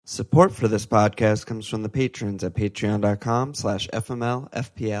Support for this podcast comes from the patrons at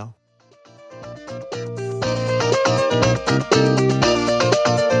patreon.com/FMLFPL.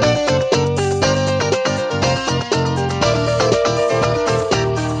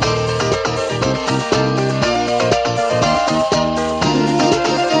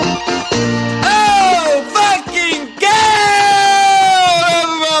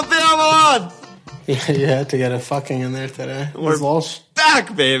 You had to get a fucking in there today. We're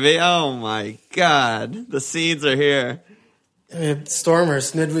back, baby. Oh, my God. The seeds are here.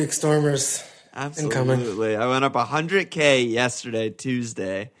 Stormers, midweek Stormers. Absolutely. Incoming. I went up 100K yesterday,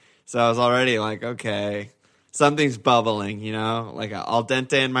 Tuesday. So I was already like, okay, something's bubbling, you know? Like al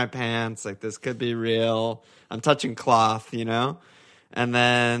dente in my pants. Like, this could be real. I'm touching cloth, you know? And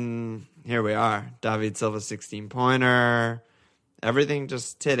then here we are. David Silva, 16-pointer. Everything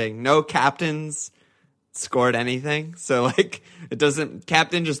just titting. No captains scored anything. So, like,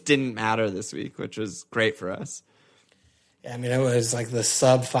 captain just didn't matter this week, which was great for us. Yeah, I mean, it was like the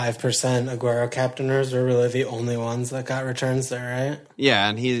sub 5% Aguero captainers were really the only ones that got returns there, right? Yeah,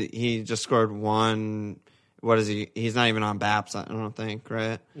 and he just scored one. What is he? He's not even on BAPS, I don't think,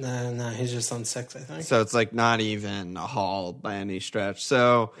 right? No, he's just on 6, I think. So it's like not even a haul by any stretch.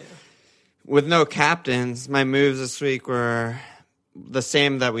 So with no captains, my moves this week were the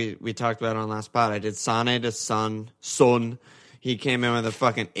same that we talked about on last pod. I did Sane to Son. He came in with a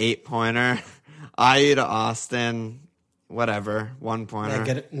fucking 8-pointer. Ayew to Austin. Whatever,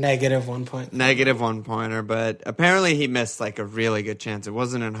 1-pointer. Negative 1 point. Negative 1-pointer, but apparently he missed like a really good chance. It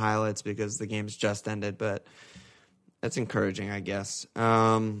wasn't in highlights because the game's just ended, but that's encouraging, I guess.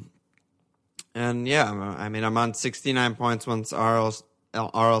 And yeah, I mean, I'm on 69 points once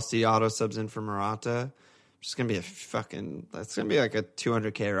RLC auto subs in for Morata. It's going to be that's going to be like a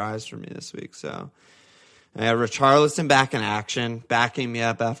 200K rise for me this week. So I had Richarlison back in action, backing me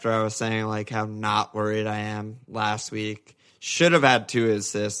up after I was saying like how not worried I am last week. Should have had 2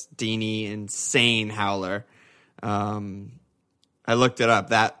 assists. Dini, insane howler. I looked it up.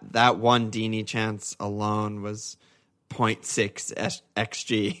 That one Dini chance alone was 0.6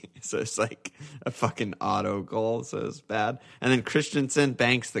 XG. So it's like a fucking auto goal. So it's bad. And then Christensen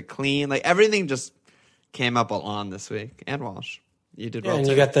banks the clean. Like everything just came up on this week. And Walsh. You did well. And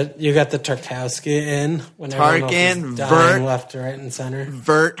you got the Tarkowski in when Tarkin, Vert left to right and center.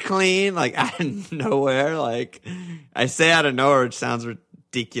 Vert clean, like out of nowhere. Like I say out of nowhere, which sounds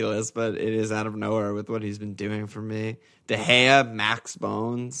ridiculous, but it is out of nowhere with what he's been doing for me. De Gea, Max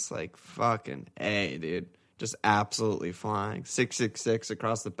Bones, like fucking A, dude. Just absolutely flying. 666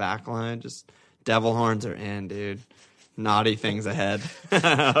 across the back line. Just devil horns are in, dude. Naughty things ahead.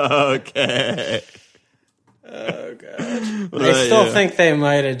 Okay. Oh, God. I still think they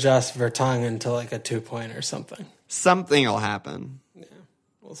might adjust Vertonghen to like a 2-point or something. Something will happen. Yeah,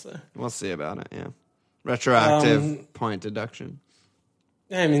 we'll see. We'll see about it, yeah. Retroactive point deduction.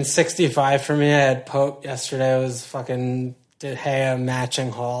 Yeah, I mean, 65 for me. I had Pope yesterday. It was fucking De Gea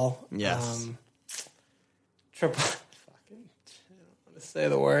matching haul. Yes. Triple. Fucking, I don't want to say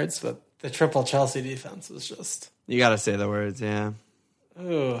the words, but the triple Chelsea defense was just. You got to say the words, yeah.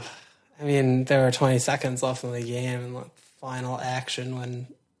 Ooh. I mean, there were 20 seconds left in the game and the final action when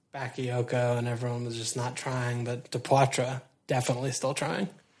Bakayoko and everyone was just not trying, but Depoitre definitely still trying.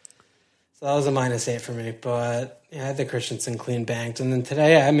 So that was a -8 for me, but yeah, I had the Christensen clean banked. And then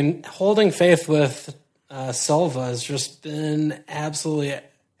today, I mean, holding faith with Silva has just been absolutely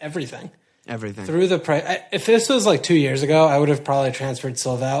everything. Everything. Through the price. If this was like 2 years ago, I would have probably transferred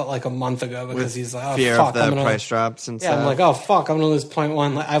Silva out like a month ago because he's like, oh, fear fuck. Of the price drops and stuff. I'm like, oh, fuck, I'm going to lose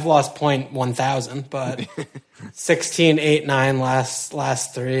 0.1. Like, I've lost 0.1000, but 16, 8, 9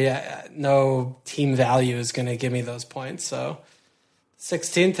 last 3. No team value is going to give me those points. So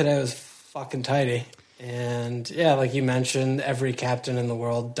 16 today was fucking tidy. And yeah, like you mentioned, every captain in the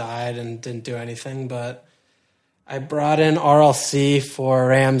world died and didn't do anything, but I brought in RLC for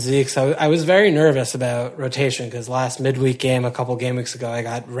Ramsey because I was very nervous about rotation because last midweek game, a couple game weeks ago, I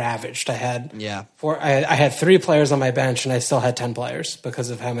got ravaged. I had I had 3 players on my bench and I still had 10 players because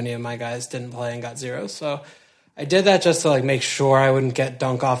of how many of my guys didn't play and got 0. So I did that just to like make sure I wouldn't get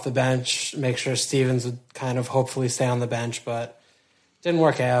Dunk off the bench, make sure Stevens would kind of hopefully stay on the bench, but didn't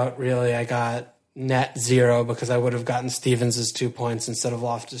work out really. I got net 0 because I would have gotten Stevens' 2 points instead of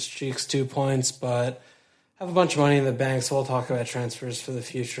Loftus-Cheek's 2 points, but have a bunch of money in the bank, so we'll talk about transfers for the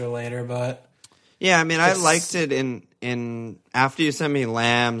future later. But yeah, I mean, I liked it in after you sent me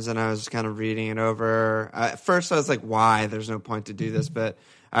Lambs, and I was kind of reading it over. At first, I was like, "Why? There's no point to do this." But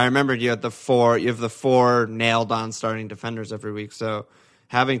I remembered you have the 4 nailed on starting defenders every week. So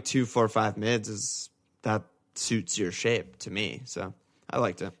having 2, 4, 5 mids that suits your shape to me. So I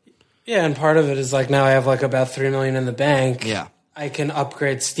liked it. Yeah, and part of it is like now I have like about $3 million in the bank. Yeah. I can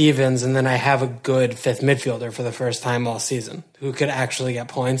upgrade Stevens, and then I have a good fifth midfielder for the first time all season who could actually get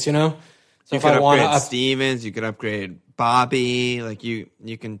points. So you if could I want to upgrade Stevens, you could upgrade Bobby. Like you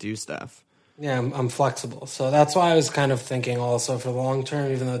can do stuff. Yeah, I'm flexible. So that's why I was kind of thinking also for the long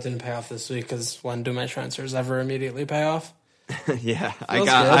term, even though it didn't pay off this week, because when do my transfers ever immediately pay off? Yeah,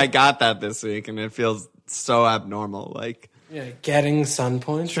 I got that this week, and it feels so abnormal. Like, yeah, getting Sun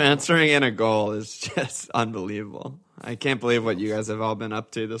points. Transferring in a goal is just unbelievable. I can't believe what you guys have all been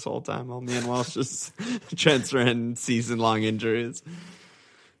up to this whole time. While me and Walsh just transferring season-long injuries.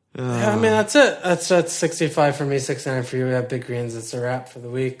 Yeah, I mean, that's it. That's 65 for me, 69 for you. We have Big Greens. It's a wrap for the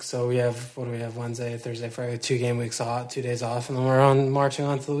week. So we have, what do we have, Wednesday, Thursday, Friday, 2 game weeks off, 2 days off, and then we're marching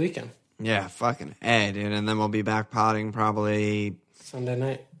on to the weekend. Yeah, fucking A, dude. And then we'll be back potting probably Sunday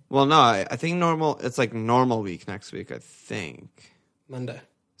night. Well, no, I think it's like normal week next week, I think. Monday.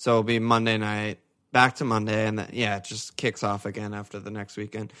 So it'll be Monday night, back to Monday, and then, yeah, it just kicks off again after the next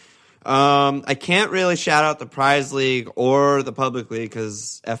weekend. I can't really shout out the Prize League or the Public League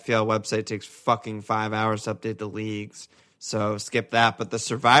because FPL website takes fucking 5 hours to update the leagues. So skip that. But the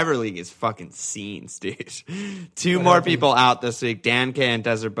Survivor League is fucking scenes, dude. Two more people out this week. Dan K and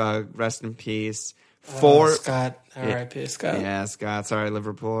Desert Bug, rest in peace. Scott, R.I.P. Scott. Yeah, Scott. Sorry,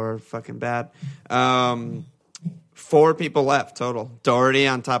 Liverpool are fucking bad. 4 people left total. Doherty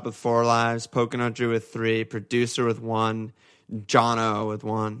on top with 4 lives. Pocono Drew with 3. Producer with 1. Jono with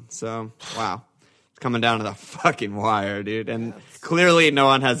 1. So, wow. It's coming down to the fucking wire, dude. And clearly no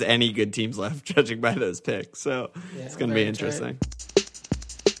one has any good teams left, judging by those picks. So, it's going to be interesting.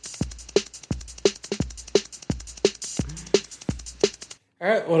 All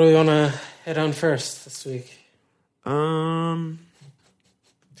right, what do we want to hit on first this week? I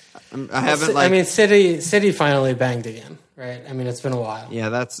haven't I mean, City finally banged again, right? I mean, it's been a while. Yeah,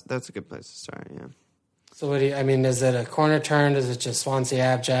 that's a good place to start. Yeah. So what do you? I mean, is it a corner turn? Is it just Swansea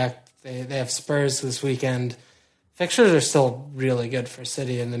abject? They have Spurs this weekend. Fixtures are still really good for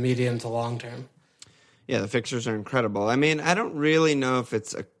City in the medium to long term. Yeah, the fixtures are incredible. I mean, I don't really know if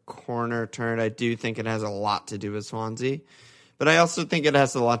it's a corner turn. I do think it has a lot to do with Swansea. But I also think it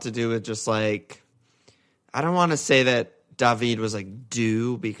has a lot to do with just like, I don't want to say that David was like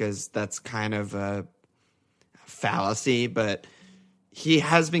due because that's kind of a fallacy, but he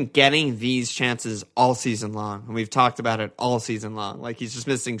has been getting these chances all season long. And we've talked about it all season long. Like he's just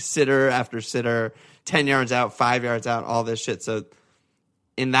missing sitter after sitter, 10 yards out, 5 yards out, all this shit. So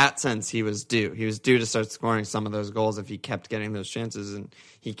in that sense, he was due. He was due to start scoring some of those goals if he kept getting those chances, and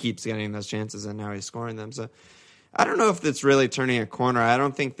he keeps getting those chances, and now he's scoring them. So I don't know if it's really turning a corner. I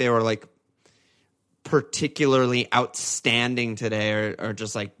don't think they were like particularly outstanding today or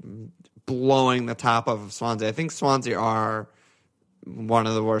just like blowing the top of Swansea. I think Swansea are one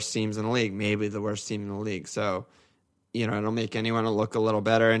of the worst teams in the league, maybe the worst team in the league. So, it'll make anyone look a little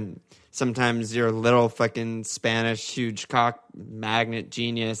better. And sometimes your little fucking Spanish huge cock magnet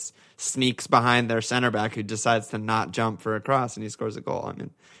genius sneaks behind their center back who decides to not jump for a cross and he scores a goal. I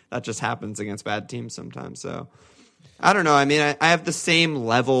mean, that just happens against bad teams sometimes. So I don't know. I mean, I have the same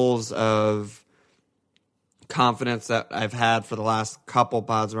levels of confidence that I've had for the last couple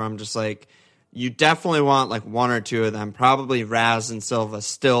pods where I'm just like, you definitely want like 1 or 2 of them. Probably Raz and Silva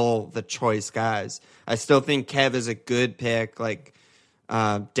still the choice guys. I still think Kev is a good pick. Like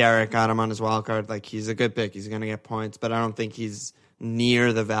Derek got him on his wild card. Like he's a good pick. He's going to get points, but I don't think he's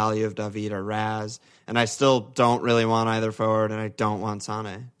near the value of David or Raz. And I still don't really want either forward, and I don't want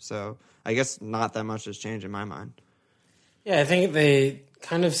Sane. So I guess not that much has changed in my mind. Yeah, I think they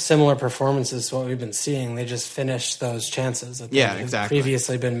kind of similar performances to what we've been seeing. They just finished those chances that they've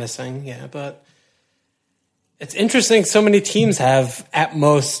previously been missing. Yeah, but it's interesting. So many teams have at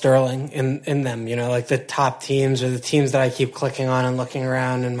most Sterling in them, like the top teams or the teams that I keep clicking on and looking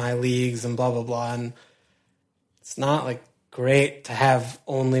around in my leagues and blah, blah, blah. And it's not like great to have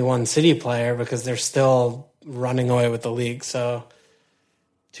only one City player because they're still running away with the league. So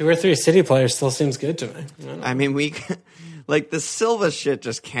 2 or 3 City players still seems good to me. I mean, like the Silva shit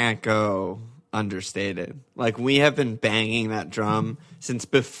just can't go understated. Like we have been banging that drum since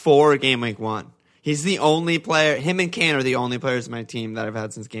before game week 1. He's the only player, him and Kane are the only players in my team that I've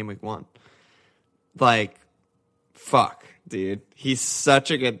had since game week 1. Like, fuck, dude. He's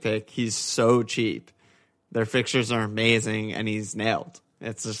such a good pick. He's so cheap. Their fixtures are amazing, and he's nailed.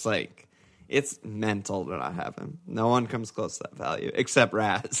 It's just like, it's mental to not have him. No one comes close to that value, except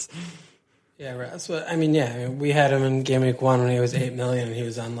Raz. Yeah, Raz. I mean, yeah, we had him in game week 1 when he was 8 million, and he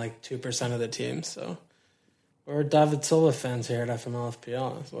was on like 2% of the team, so... We're David Silva fans here at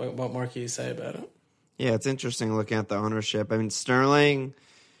FMLFPL. So what more can you say about it? Yeah, it's interesting looking at the ownership. I mean, Sterling,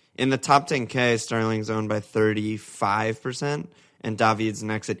 in the top 10K, Sterling's owned by 35%, and David's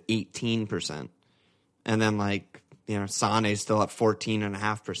next at 18%. And then, like, you know, Sane's still at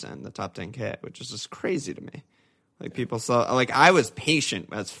 14.5% in the top 10K, which is just crazy to me. Like, people saw, like, I was patient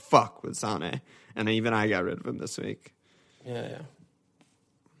as fuck with Sane, and even I got rid of him this week. Yeah.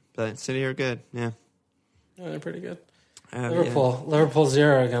 But City are good, yeah. Yeah, they're pretty good. Liverpool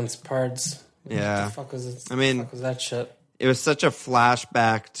 0 against Pards. Yeah. What the fuck was it? I mean, what the fuck was that shit? It was such a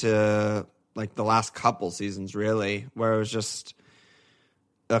flashback to, like, the last couple seasons, really, where it was just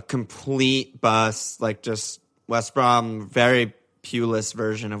a complete bust, like, just West Brom, very Pulis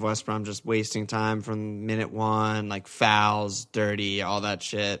version of West Brom, just wasting time from minute one, like, fouls, dirty, all that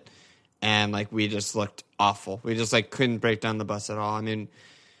shit. And, like, we just looked awful. We just, like, couldn't break down the bus at all. I mean,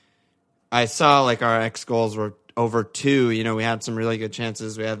 I saw, like, our X goals were over 2. You know, we had some really good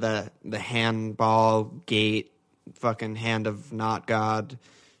chances. We had the handball gate, fucking hand of not God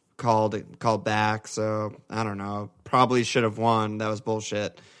called back. So, I don't know. Probably should have won. That was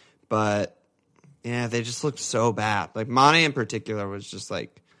bullshit. But, yeah, they just looked so bad. Like, Mane in particular was just,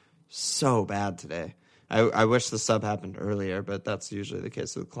 like, so bad today. I wish the sub happened earlier, but that's usually the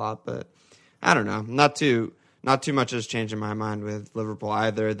case with Klopp. But I don't know. Not too much has changed in my mind with Liverpool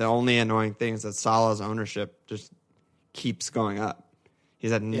either. The only annoying thing is that Salah's ownership just keeps going up.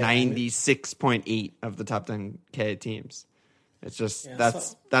 He's at 96.8 of the top 10K teams. It's just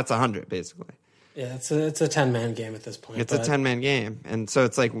that's 100 basically. Yeah, it's a 10-man game at this point. It's a 10-man game, and so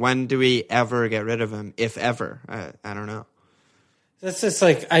it's like, when do we ever get rid of him? If ever, I don't know. It's just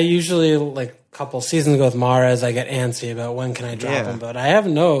like, I usually, like, a couple seasons ago with Mahrez, I get antsy about when can I drop him, but I have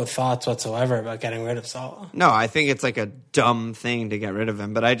no thoughts whatsoever about getting rid of Salah. No, I think it's like a dumb thing to get rid of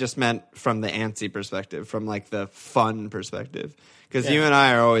him, but I just meant from the antsy perspective, from like the fun perspective. Because you and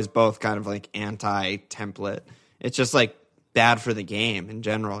I are always both kind of like anti-template. It's just like bad for the game in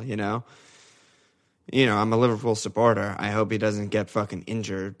general, you know? You know, I'm a Liverpool supporter. I hope he doesn't get fucking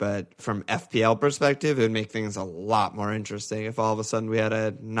injured. But from FPL perspective, it would make things a lot more interesting if all of a sudden we had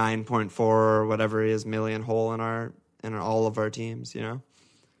a 9.4 or whatever it is million hole in all of our teams, you know?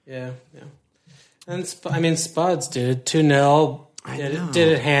 Yeah. And Spuds, dude, 2-0. Did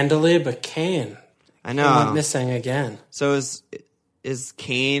it handily, but Kane. I know. Went missing again. So is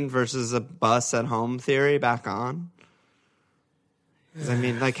Kane versus a bus at home theory back on? Because, I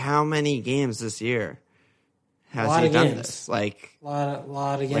mean, like, how many games this year has he done this? Like, a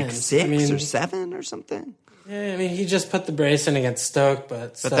lot of games. Like 6 or 7 or something? Yeah, I mean, he just put the brace in against Stoke,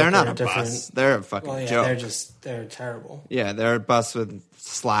 but they're not a bus. They're a fucking joke. They're terrible. Yeah, they're a bus with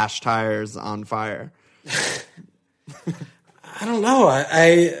slash tires on fire. I don't know.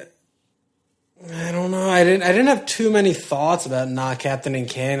 I don't know. I didn't have too many thoughts about not captaining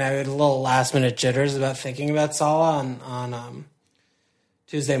Kane. I had a little last minute jitters about thinking about Salah on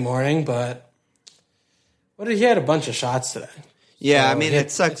Tuesday morning, but he had a bunch of shots today. Yeah, so I mean, it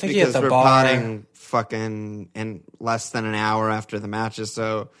sucks because we're potting fucking in less than an hour after the matches.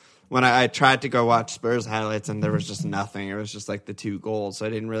 So when I tried to go watch Spurs highlights and there was just nothing, it was just like the 2 goals. So I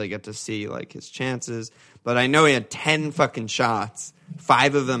didn't really get to see like his chances. But I know he had 10 fucking shots,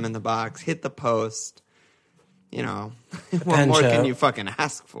 5 of them in the box, hit the post. You know, what more can you fucking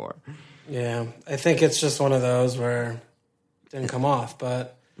ask for? Yeah, I think it's just one of those where it didn't come off,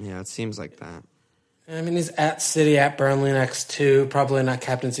 but yeah, it seems like that. I mean, he's at City, at Burnley next 2, probably not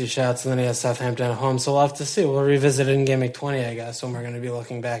captaincy shots, and then he has Southampton at home, so we'll have to see. We'll revisit it in Game Week 20, I guess, when we're going to be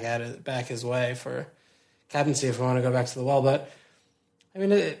looking back his way for captaincy if we want to go back to the well. But, I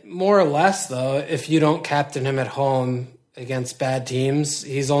mean, more or less, though, if you don't captain him at home against bad teams,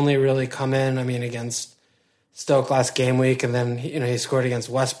 he's only really come in, I mean, against Stoke last game week, and then, you know, he scored against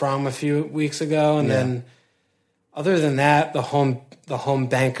West Brom a few weeks ago, and then other than that, the home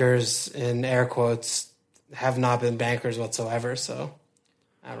bankers, in air quotes, have not been bankers whatsoever. So,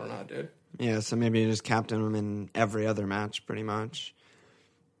 I don't know, dude. Yeah, so maybe you just captain them in every other match, pretty much.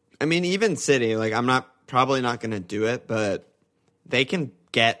 I mean, even City, like, I'm probably not going to do it, but they can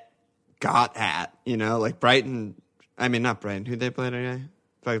got at, you know? Like, Brighton, I mean, not Brighton, who'd they play today?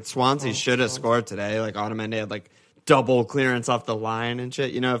 Like, Swansea should have scored today. Like, Otamendi had, like, double clearance off the line and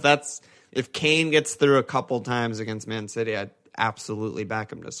shit. You know, if Kane gets through a couple times against Man City, I'd absolutely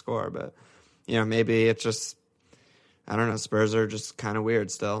back him to score. But, you know, maybe it's just, I don't know, Spurs are just kind of weird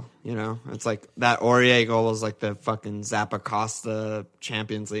still, you know? It's like that Aurier goal was like the fucking Zappacosta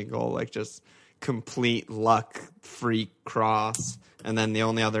Champions League goal, like just complete luck, freak cross. And then the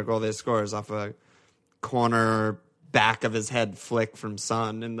only other goal they score is off a corner back of his head flick from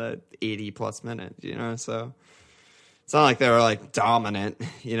Son in the 80-plus minutes, you know? So it's not like they were, like, dominant,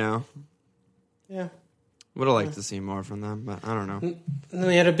 you know? Yeah. Would have liked to see more from them, but I don't know. And then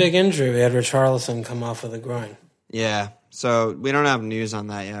we had a big injury. We had Richarlison come off with a groin. Yeah, so we don't have news on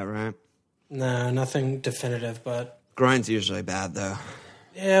that yet, right? No, nothing definitive, but... Groin's usually bad, though.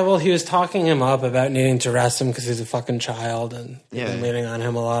 Yeah, well, he was talking him up about needing to rest him because he's a fucking child, and they've been leaning on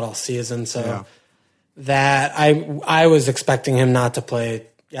him a lot all season, so... That I was expecting him not to play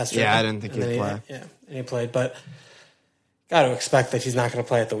yesterday. Yeah, I didn't think he'd play. And he played, but got to expect that he's not going to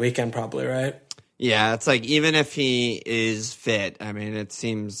play at the weekend, probably, right? Yeah, it's like even if he is fit, I mean, it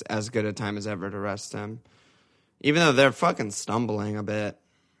seems as good a time as ever to rest him. Even though they're fucking stumbling a bit.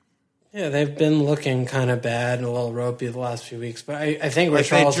 Yeah, they've been looking kind of bad and a little ropey the last few weeks, but I think like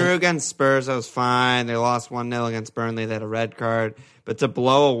they drew against Spurs, that was fine. They lost 1-0 against Burnley, they had a red card. But to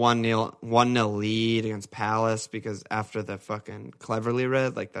blow a 1-0 lead against Palace because after the fucking cleverly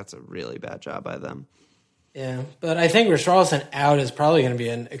red, like that's a really bad job by them. Yeah, but I think Richarlison out is probably going to be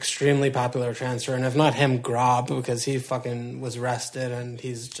an extremely popular transfer, and if not him, Grob, because he fucking was rested and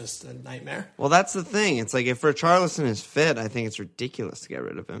he's just a nightmare. Well, that's the thing. It's like if Richarlison is fit, I think it's ridiculous to get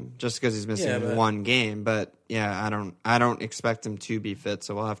rid of him just because he's missing one game. But yeah, I don't expect him to be fit,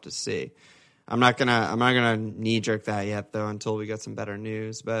 so we'll have to see. I'm not gonna knee jerk that yet though until we get some better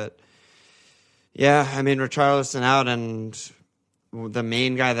news. But yeah, I mean Richarlison out, and the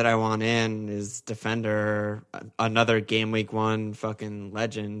main guy that I want in is defender, another game week 1 fucking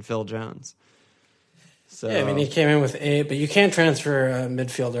legend, Phil Jones. So yeah, I mean he came in with 8, but you can't transfer a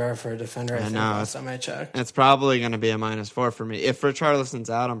midfielder for a defender. I think last time I checked, it's probably going to be a -4 for me. If Richarlison's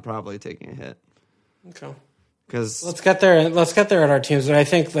out, I'm probably taking a hit. Okay. Because let's get there at our teams. But I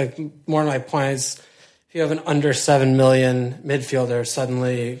think like more of my point is, if you have an under 7 million midfielder,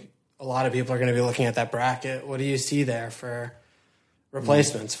 suddenly a lot of people are going to be looking at that bracket. What do you see there for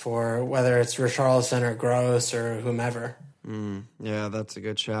replacements for whether it's Richarlison or Gross or whomever? Yeah, that's a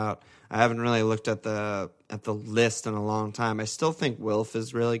good shout. I haven't really looked at the list in a long time. I still think Wilf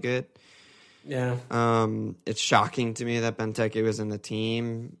is really good. Yeah. It's shocking to me that Benteke was in the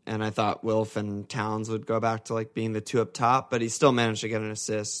team, and I thought Wilf and Towns would go back to like being the two up top, but he still managed to get an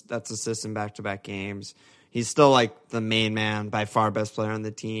assist. That's assist in back-to-back games. He's still like the main man, by far best player on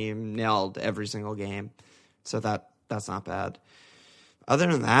the team, nailed every single game. So that's not bad. Other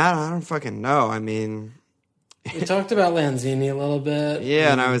than that, I don't fucking know. I mean, we talked about Lanzini a little bit.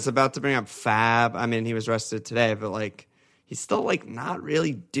 Yeah, and I was about to bring up Fab. I mean, he was rested today, but like he's still like not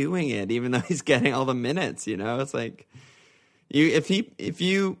really doing it, even though he's getting all the minutes. You know, it's like if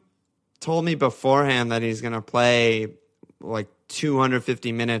you told me beforehand that he's gonna play like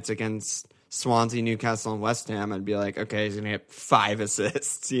 250 minutes against Swansea, Newcastle, and West Ham, I'd be like, okay, he's gonna get 5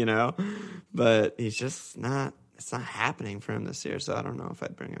 assists, you know. But he's just not. It's not happening for him this year, so I don't know if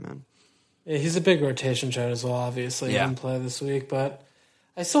I'd bring him in. Yeah, he's a big rotation shot as well. Obviously, he didn't play this week, but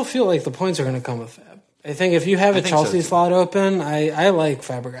I still feel like the points are going to come with Fab. I think if you have a Chelsea slot open, I like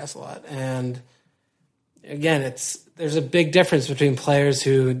Fabregas a lot. And again, there's a big difference between players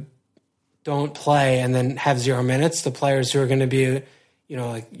who don't play and then have 0 minutes to players who are going to be, you know,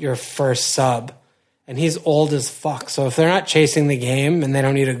 like your first sub. And he's old as fuck. So if they're not chasing the game and they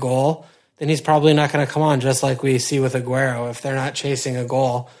don't need a goal, then he's probably not going to come on, just like we see with Aguero. If they're not chasing a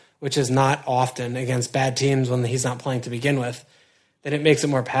goal, which is not often against bad teams when he's not playing to begin with, then it makes it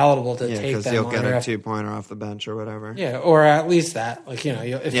more palatable to take them on. Because he'll get a 2-pointer off the bench or whatever. Yeah, or at least that. Like, you know,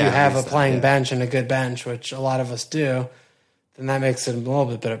 if you have a playing bench and a good bench, which a lot of us do, then that makes it a little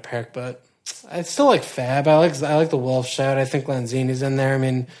bit better pick. But I still like Fab. I like the Wolf shout. I think Lanzini's in there. I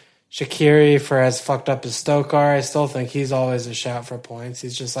mean, Shaqiri, for as fucked up as Stoke are, I still think he's always a shout for points.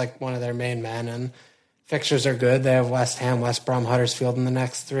 He's just like one of their main men, and fixtures are good. They have West Ham, West Brom, Huddersfield in the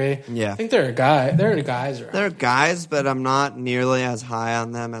next 3. Yeah. I think they're guys. They're guys, but I'm not nearly as high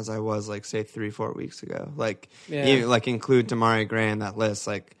on them as I was, like, say, 3-4 weeks ago. Like, include Damari Gray in that list.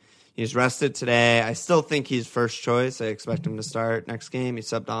 Like, he's rested today. I still think he's first choice. I expect him to start next game. He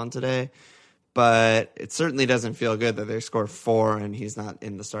subbed on today. But it certainly doesn't feel good that they score 4 and he's not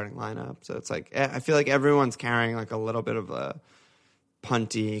in the starting lineup. So it's like, I feel like everyone's carrying like a little bit of a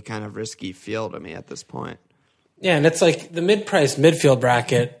punty, kind of risky feel to me at this point. Yeah, and it's like the mid-price midfield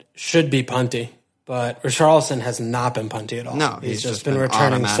bracket should be punty, but Richarlison has not been punty at all. No, he's just been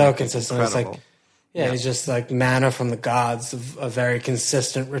returning so consistently. It's like, he's just like manna from the gods of a very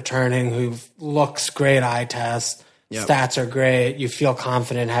consistent returning who looks great eye test. Yep. Stats are great. You feel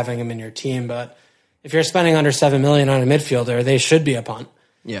confident having him in your team, but if you're spending under $7 million on a midfielder, they should be a punt.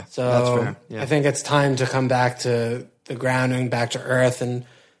 Yeah, so that's fair. Yeah. I think it's time to come back to the grounding, back to earth, and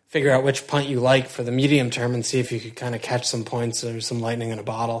figure out which punt you like for the medium term, and see if you could kind of catch some points or some lightning in a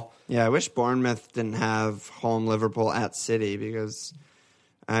bottle. Yeah, I wish Bournemouth didn't have home Liverpool at City because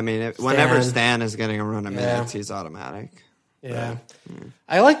I mean, whenever Stan is getting a run of minutes, he's automatic. Yeah.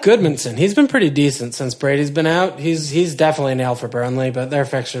 I like Goodmanson. He's been pretty decent since Brady's been out. He's definitely a nail for Burnley, but their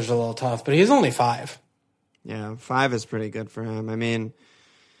fixtures are a little tough. But he's only 5. Yeah, 5 is pretty good for him. I mean,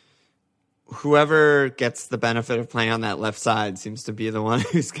 whoever gets the benefit of playing on that left side seems to be the one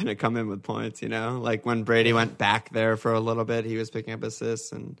who's going to come in with points, you know? Like when Brady went back there for a little bit, he was picking up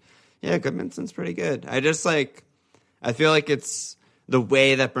assists. And yeah, Goodmanson's pretty good. I feel like it's the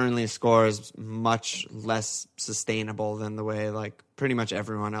way that Burnley scores much less sustainable than the way like pretty much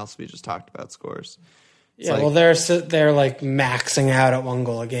everyone else we just talked about scores. Yeah, like, well, they're like maxing out at 1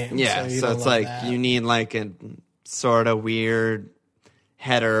 goal a game. Yeah, so it's like you need like a sort of weird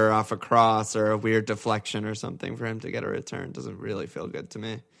header off a cross or a weird deflection or something for him to get a return. Doesn't really feel good to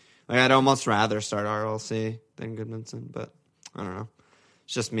me. Like I'd almost rather start RLC than Goodmanson, but I don't know.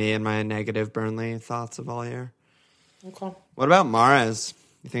 It's just me and my negative Burnley thoughts of all year. Okay. What about Mahrez?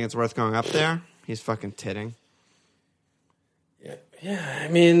 You think it's worth going up there? He's fucking titting. Yeah, I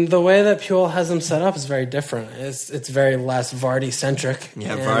mean, the way that Puel has him set up is very different. It's very less Vardy-centric.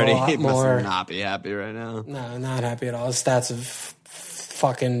 Yeah, Vardy must not be happy right now. No, not happy at all. His stats have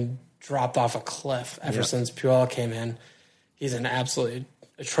fucking dropped off a cliff ever since Puel came in. He's an absolutely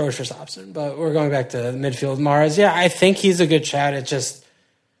atrocious option. But we're going back to midfield. Mahrez, yeah, I think he's a good shout. It's just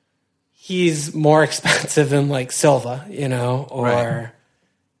he's more expensive than like Silva, you know, or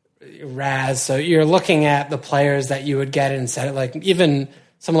Raz. So you're looking at the players that you would get instead. Like even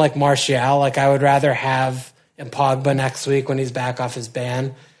someone like Martial, like I would rather have in Pogba next week when he's back off his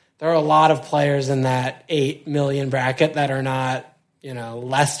ban. There are a lot of players in that 8 million bracket that are not, you know,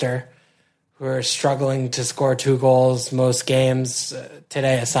 Leicester, who are struggling to score 2 goals most games,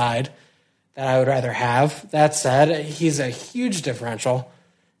 today aside, that I would rather have. That said, he's a huge differential.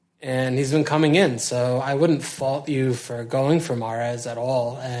 And he's been coming in, so I wouldn't fault you for going for Mahrez at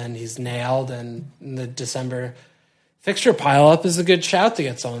all. And he's nailed, and the December fixture pileup is a good shout to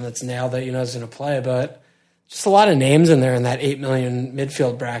get someone that's nailed that you know is going to play. But just a lot of names in there in that 8 million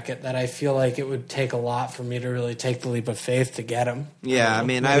midfield bracket that I feel like it would take a lot for me to really take the leap of faith to get him. Yeah, I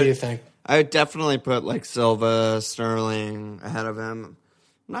mean, what do you think? I would definitely put like Silva, Sterling ahead of him.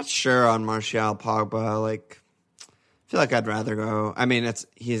 I'm not sure on Martial, Pogba, like. I feel like I'd rather go. I mean,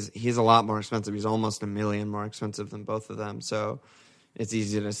 he's a lot more expensive. He's almost $1 million more expensive than both of them. So it's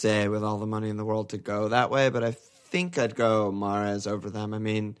easy to say with all the money in the world to go that way. But I think I'd go Mahrez over them. I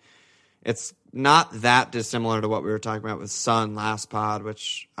mean, it's not that dissimilar to what we were talking about with Son last pod,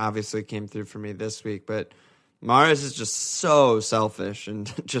 which obviously came through for me this week. But Mahrez is just so selfish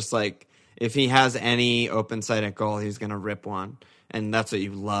and just like if he has any open sight at goal, he's going to rip one. And that's what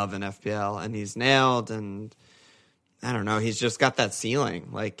you love in FPL. And he's nailed and I don't know. He's just got that ceiling.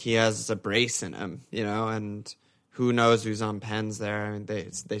 Like he has a brace in him, you know, and who knows who's on pens there. I mean,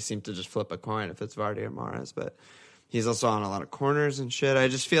 they seem to just flip a coin if it's Vardy or Mahrez, but he's also on a lot of corners and shit. I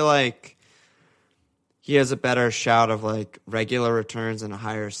just feel like he has a better shout of like regular returns and a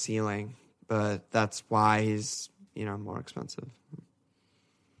higher ceiling, but that's why he's, you know, more expensive.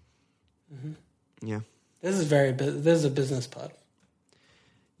 Mm-hmm. Yeah. This is a business pod.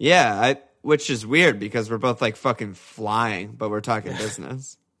 Yeah, which is weird because we're both like fucking flying, but we're talking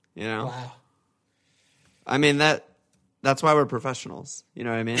business, you know? Wow. I mean, that's why we're professionals. You know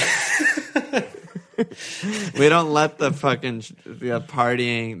what I mean? We don't let the fucking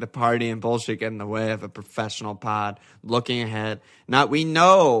party and bullshit get in the way of a professional pod looking ahead. We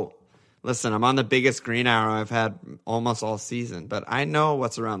know, listen, I'm on the biggest green arrow I've had almost all season, but I know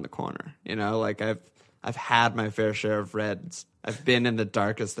what's around the corner. You know, like I've had my fair share of reds. I've been in the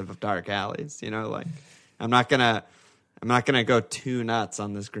darkest of dark alleys, you know, like I'm not gonna go too nuts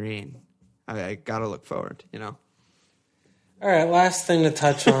on this green. I gotta look forward, you know. All right, last thing to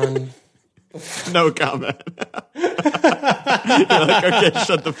touch on. No comment. You're like, okay,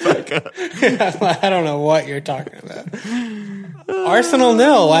 shut the fuck up. Yeah, I don't know what you're talking about. Arsenal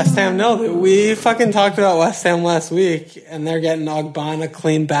 0, West Ham 0. We fucking talked about West Ham last week, and they're getting Ogbonna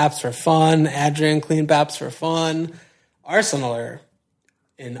clean baps for fun, Adrian clean baps for fun. Arsenal are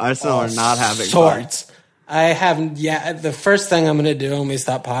not having sorts. Fun. I haven't yet. The first thing I'm going to do when we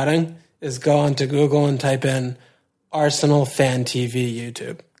stop potting is go onto Google and type in Arsenal Fan TV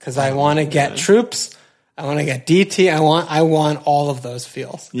YouTube because I want to get troops. I want to get DT. I want all of those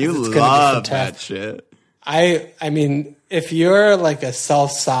feels. You love that shit. I mean, if you're like a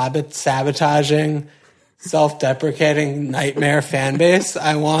self-sabotaging, self-deprecating nightmare fan base,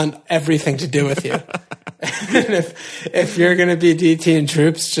 I want everything to do with you. And if you're going to be DT and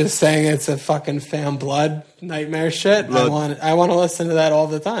troops just saying it's a fucking fan blood nightmare shit. Look, I want to listen to that all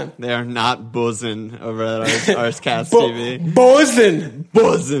the time. They are not buzzing over at Arscast TV.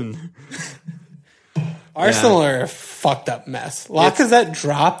 Buzzing. Arsenal are a fucked up mess. Lacazette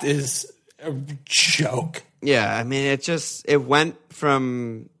dropped is a joke. Yeah, I mean, it went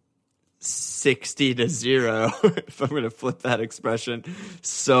from 60 to 0, if I'm going to flip that expression,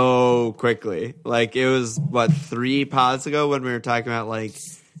 so quickly. Like, it was, 3 pods ago when we were talking about, like,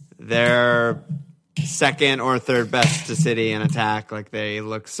 their second or third best to City in attack. Like, they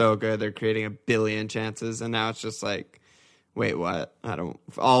look so good. They're creating 1 billion chances, and now it's just like, wait, what?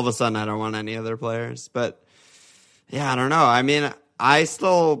 All of a sudden, I don't want any other players. But, yeah, I don't know. I mean, I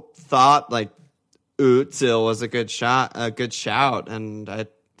still thought, like, Özil was a good shout, and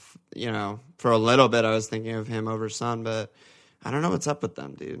for a little bit I was thinking of him over Son, but I don't know what's up with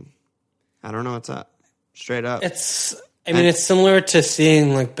them, dude. I don't know what's up. Straight up. It's similar to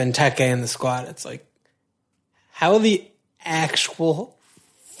seeing like Benteke in the squad. It's like, how the actual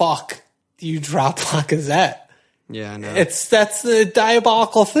fuck do you drop Lacazette? Yeah, I know. That's the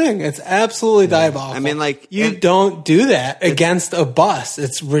diabolical thing. It's absolutely diabolical. I mean, like, you don't do that against a bus.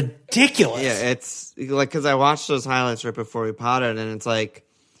 It's ridiculous. Yeah, it's like, because I watched those highlights right before we potted, and it's like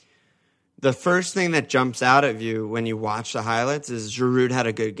the first thing that jumps out at you when you watch the highlights is Giroud had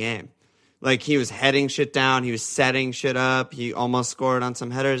a good game. Like, he was heading shit down, he was setting shit up, he almost scored on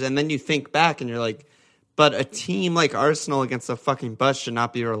some headers, and then you think back and you're like, but a team like Arsenal against a fucking bus should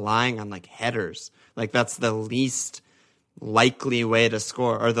not be relying on like headers. Like, that's the least likely way to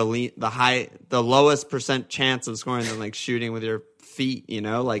score, or the lowest percent chance of scoring than like shooting with your feet, you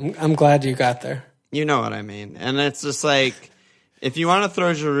know? Like, I'm glad you got there. You know what I mean. And it's just like, if you want to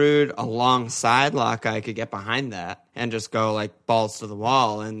throw Giroud alongside Laka, I could get behind that and just go like balls to the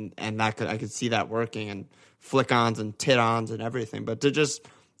wall, and I could see that working, and flick-ons and tit-ons and everything. But to just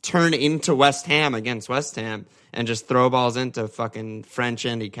turn into West Ham against West Ham and just throw balls into fucking French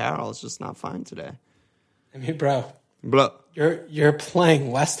Andy Carroll is just not fine today. I mean, bro, Blah. you're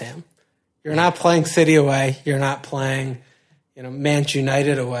playing West Ham. You're not playing City away. You're not playing, Manchester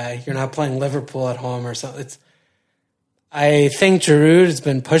United away. You're not playing Liverpool at home or something. I think Giroud has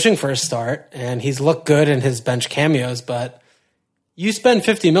been pushing for a start, and he's looked good in his bench cameos, but you spend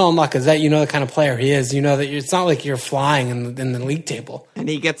 50 mil on Lacazette, you know the kind of player he is. You know that it's not like you're flying in the league table. And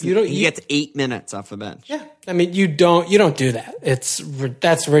he gets 8 minutes off the bench. Yeah. I mean, you don't do that.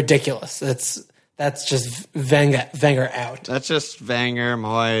 That's ridiculous. That's just Wenger out. That's just Wenger,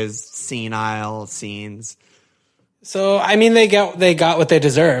 Moyes, senile scenes. So I mean, they got what they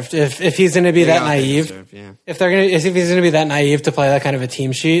deserved. If he's going to be that naive, if he's going to be that naive to play that kind of a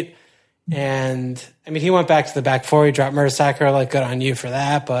team sheet, and I mean, he went back to the back four. He dropped Mertesacker. Like, good on you for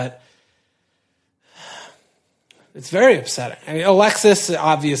that, but it's very upsetting. I mean, Alexis,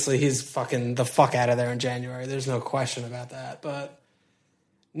 obviously, he's fucking the fuck out of there in January. There's no question about that. But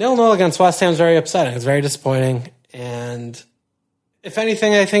 0-0 against West Ham is very upsetting. It's very disappointing, and if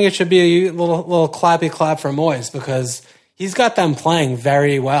anything, I think it should be a little clappy clap for Moyes, because he's got them playing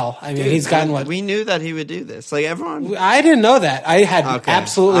very well. I mean, he's gotten what we knew that he would do this. Like, everyone, I didn't know that. I had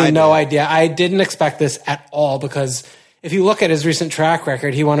absolutely no idea. I didn't expect this at all, because if you look at his recent track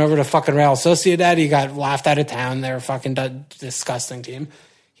record, he went over to fucking Real Sociedad. He got laughed out of town. They're a fucking disgusting team.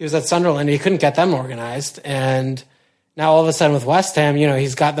 He was at Sunderland. He couldn't get them organized, and now all of a sudden with West Ham,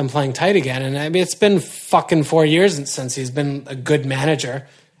 he's got them playing tight again. And I mean, it's been fucking 4 years since he's been a good manager.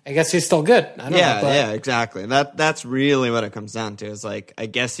 I guess he's still good. I don't know. Yeah, exactly. That's really what it comes down to. Is like, I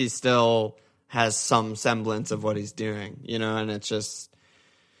guess he still has some semblance of what he's doing, and it's just,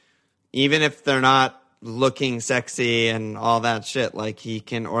 even if they're not looking sexy and all that shit, like, he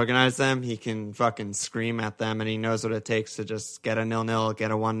can organize them, he can fucking scream at them, and he knows what it takes to just get a 0-0,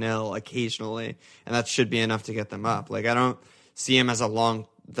 get a 1-0 occasionally, and that should be enough to get them up. Like, I don't see him as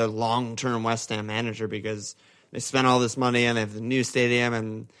the long-term West Ham manager, because they spent all this money and they have the new stadium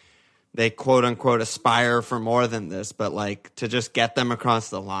and they quote unquote aspire for more than this, but like, to just get them across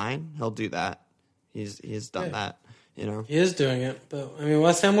the line, he'll do that. He's done that, He is doing it, but I mean,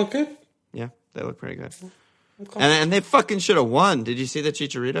 West Ham look good. Yeah. They look pretty good. And they fucking should have won. Did you see the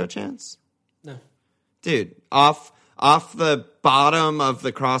Chicharito chance? No. Dude, off the bottom of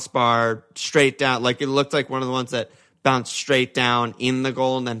the crossbar, straight down. Like, it looked like one of the ones that bounced straight down in the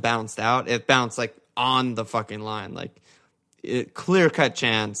goal and then bounced out. It bounced, like, on the fucking line. Like, clear-cut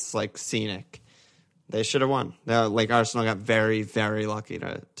chance, like, scenic. They should have won. Like, Arsenal got very, very lucky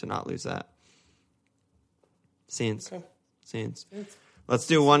to not lose that. Scenes. Let's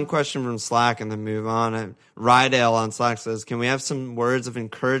do one question from Slack and then move on. Rydale on Slack says, can we have some words of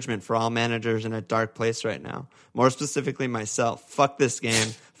encouragement for all managers in a dark place right now? More specifically, myself. Fuck this game.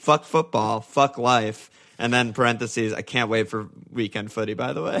 fuck football, fuck life. And then parentheses, I can't wait for weekend footy,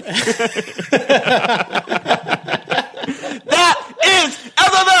 by the way. That is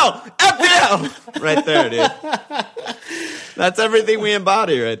FML, FPL! Right there, dude. That's everything we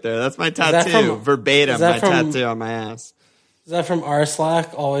embody right there. That's my tattoo. Verbatim, my tattoo on my ass. Is that from our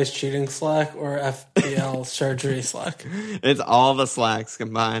Slack, always cheating Slack, or FPL surgery Slack? It's all the Slacks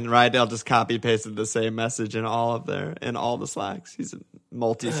combined. Rydell just copy pasted the same message in all the Slacks. He's a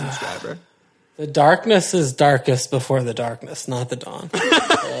multi-subscriber. The darkness is darkest before the darkness, not the dawn.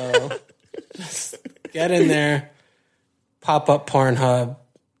 So just get in there, pop up Pornhub,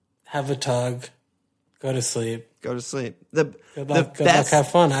 have a tug, go to sleep. Go to sleep. Good luck,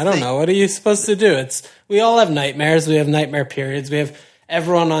 have fun. I don't know. What are you supposed to do? We all have nightmares. We have nightmare periods. We have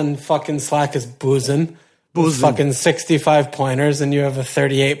everyone on fucking Slack is boozing. Fucking 65 pointers, and you have a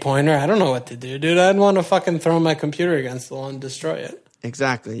 38 pointer. I don't know what to do, dude. I'd want to fucking throw my computer against the wall and destroy it.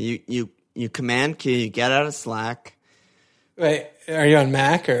 Exactly. You command key, you get out of Slack. Wait, are you on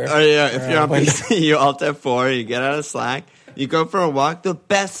Mac or? Oh yeah, if you're on PC, you Alt F4, you get out of Slack, you go for a walk. The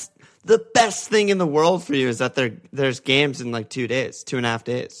best thing in the world for you is that there's games in like 2.5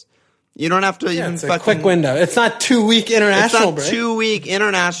 days. You don't have to even it's a quick window. It's not 2-week international break. It's not 2-week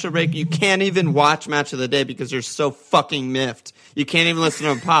international break. You can't even watch Match of the Day because you're so fucking miffed. You can't even listen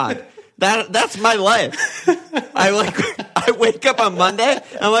to a pod. That's my life. I wake up on Monday,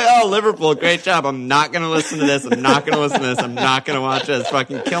 I'm like, oh, Liverpool, great job. I'm not going to listen to this. I'm not going to listen to this. I'm not going to watch this.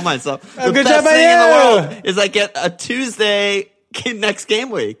 Fucking kill myself. The best thing in the world is I get a Tuesday next game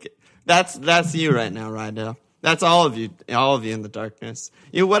week. That's you right now, Rydell. That's all of you in the darkness.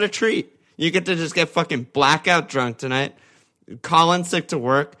 What a treat. You get to just get fucking blackout drunk tonight, call in sick to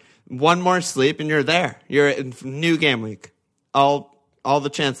work, one more sleep, and you're there. You're in new game week. All the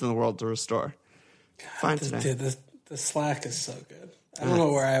chance in the world to restore. Fine today. Dude, the Slack is so good. I don't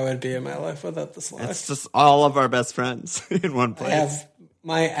know where I would be in my life without the Slack. It's just all of our best friends in one place. I have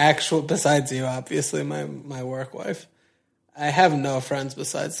my actual, besides you, obviously, my work wife. I have no friends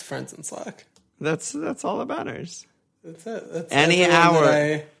besides friends in Slack. That's all that matters. That's it. That's any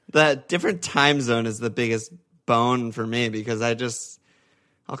hour. That different time zone is the biggest bone for me because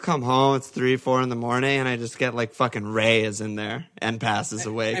I'll come home, it's 3, 4 in the morning, and I just get like fucking Ray is in there and passes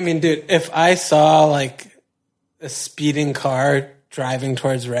awake. I mean, dude, if I saw like a speeding car driving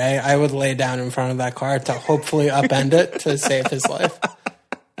towards Ray, I would lay down in front of that car to hopefully upend it to save his life.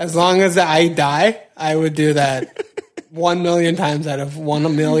 As long as I die, I would do that 1 million times out of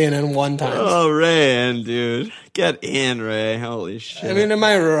 1,000,001 times. Oh, Ray, dude. Get in, Ray. Holy shit. I mean, am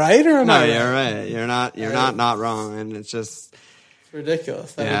I right or am I right? No, you're right. You're not wrong. And it's just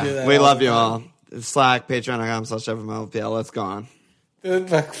ridiculous. Yeah, we love you all. Slack, patreon.com/FMLPL. Let's go on.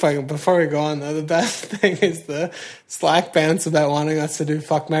 Before we go on, though, the best thing is the Slack bans about wanting us to do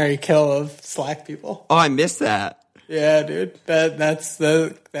fuck, marry, kill of Slack people. Oh, I missed that. Yeah, dude.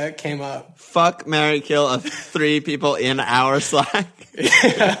 That came up. Fuck, marry, kill of 3 people in our Slack.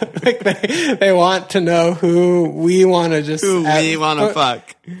 Yeah, like they want to know who we want to we want to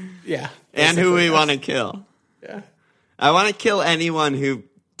fuck. Yeah. And who we want to kill. Yeah. I want to kill anyone who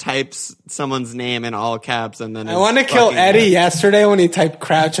types someone's name in all caps and then I want to kill Eddie yesterday when he typed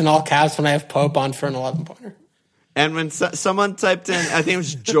crouch in all caps when I have Pope on for an 11-pointer. And when someone typed in, I think it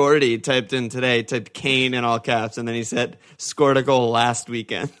was Jordy typed Kane in all caps, and then he said, scored a goal last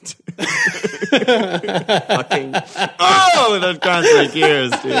weekend. Fucking, that grinds my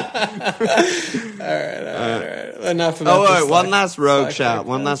gears, dude. All right. Enough about this. One last rogue shout.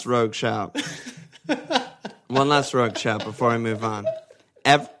 One last rogue shout before we move on.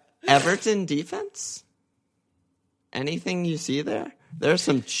 Everton defense? Anything you see there? There's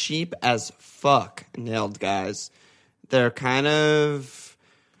some cheap as fuck nailed guys. They're kind of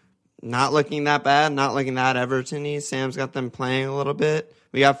not looking that bad, not looking that Everton-y. Sam's got them playing a little bit.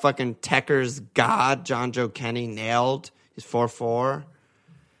 We got fucking Techers God, John Joe Kenny nailed. He's 4-4.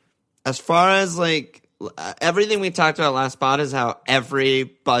 As far as like everything we talked about last spot is how every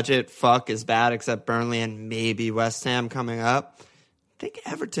budget fuck is bad except Burnley and maybe West Ham coming up. I think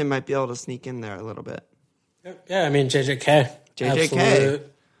Everton might be able to sneak in there a little bit. Yeah, I mean JJK.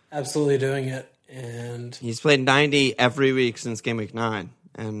 Absolutely doing it. And he's played 90 every week since game week 9.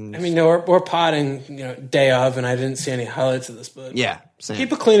 And I mean, we're potting, day of, and I didn't see any highlights of this, but yeah, same.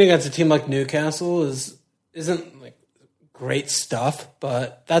 Keep it clean against a team like Newcastle isn't like great stuff,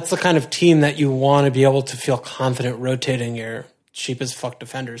 but that's the kind of team that you want to be able to feel confident rotating your cheap as fuck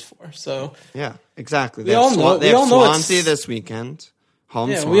defenders for. So yeah, exactly. They have Swansea this weekend.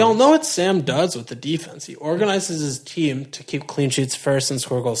 We all know what Sam does with the defense. He organizes his team to keep clean sheets first and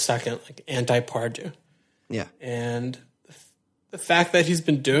score goals second, like anti-Pardew. Yeah. And the fact that he's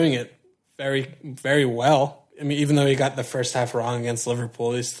been doing it very, very well. I mean, even though he got the first half wrong against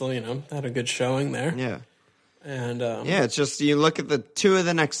Liverpool, he still, had a good showing there. Yeah. And it's just you look at the two of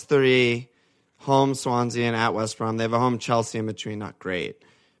the next three, home Swansea and at West Brom. They have a home Chelsea in between, not great.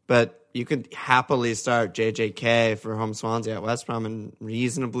 But you could happily start JJK for home Swansea at West Brom and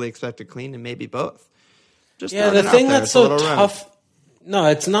reasonably expect a clean and maybe both. Just the thing that's so tough. No,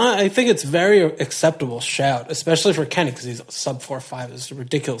 it's not. I think it's very acceptable shout, especially for Kenny because he's sub 4.5. It's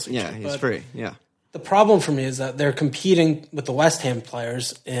ridiculous. Yeah, he's free. Yeah. The problem for me is that they're competing with the West Ham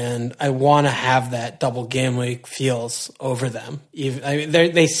players, and I want to have that double game week feels over them.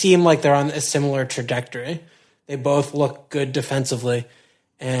 They seem like they're on a similar trajectory. They both look good defensively,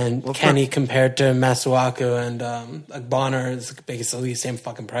 and Kenny compared to Masuaku and Agbana is basically the same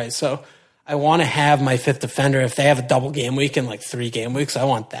fucking price. So I want to have my fifth defender. If they have a double game week in like 3 game weeks, I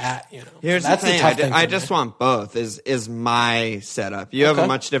want that. Here's that's the thing. I just me. want both. Is my setup. You have a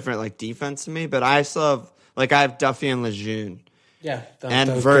much different defense to me, but I still have I have Duffy and Lejeune. Yeah,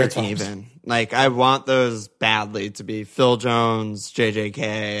 and Vert even. I want those badly to be Phil Jones, JJK,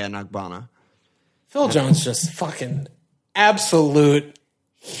 and Agbana. Phil Jones just fucking absolute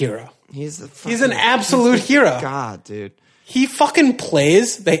hero. He's an absolute hero. God, dude. He fucking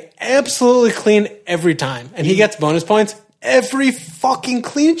plays. They absolutely clean every time. And he gets bonus points every fucking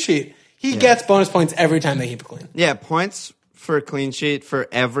clean sheet. He gets bonus points every time they keep it clean. Yeah, points for a clean sheet for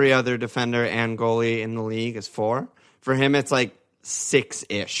every other defender and goalie in the league is 4. For him, it's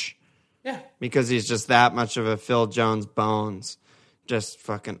 6-ish. Yeah. Because he's just that much of a Phil Jones bones. Just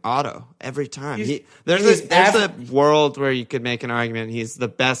fucking auto every time. There's a world where you could make an argument he's the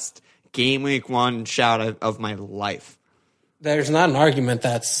best game week 1 shout of my life. There's not an argument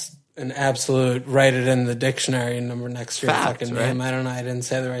that's an absolute write it in the dictionary number next to your fucking name. Right? I don't know. I didn't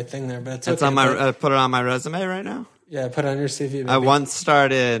say the right thing there, but it's okay. On my put it on my resume right now. Yeah, put it on your CV. Maybe. I once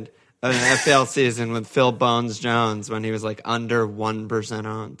started an FPL season with Phil Bones Jones when he was under 1%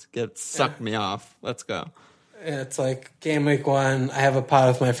 owned. Sucked me off. Let's go. It's game week 1. I have a pot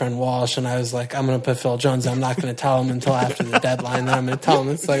with my friend Walsh, and I was like, I'm going to put Phil Jones. I'm not going to tell him until after the deadline. Then I'm going to tell him.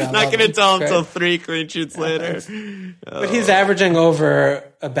 It's I'm not going to tell him until 3 clean sheets later. But he's averaging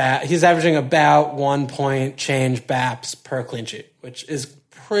he's averaging about 1 point change BAPS per clean sheet, which is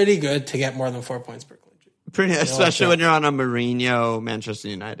pretty good to get more than 4 points per clean sheet. Especially when you're on a Mourinho Manchester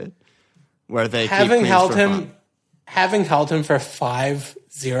United, where they having held him for 5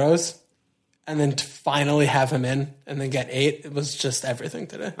 zeros. And then to finally have him in and then get 8, it was just everything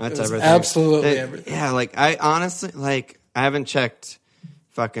today. That's everything. Absolutely everything. Yeah, I honestly, I haven't checked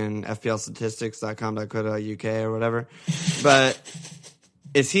fucking FPLstatistics.com.co.uk or whatever. But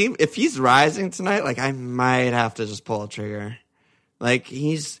if he's rising tonight, I might have to just pull a trigger.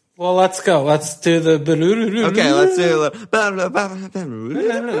 Well, let's go. Let's do the... Okay, let's do All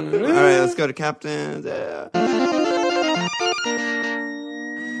right, let's go to captains.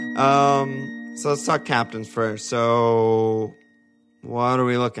 So let's talk captains first. So what are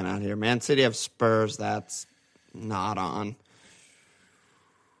we looking at here? Man City have Spurs. That's not on.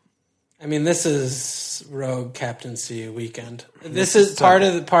 I mean, this is rogue captaincy weekend. This is part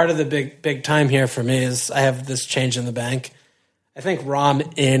of the big time here for me is I have this change in the bank. I think Rom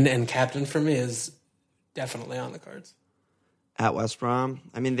in and captain for me is definitely on the cards. At West Brom?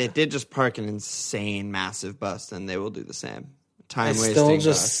 I mean, they did just park an insane, massive bust, and they will do the same. I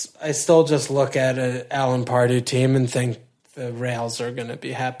still just look at an Alan Pardew team and think the rails are going to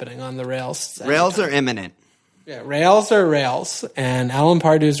be happening on the rails. Rails are imminent. Yeah, rails are rails, and Alan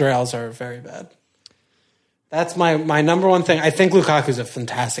Pardew's rails are very bad. That's my number one thing. I think Lukaku's a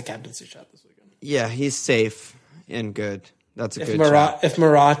fantastic captaincy shot this weekend. Yeah, he's safe and good. That's a good shot. If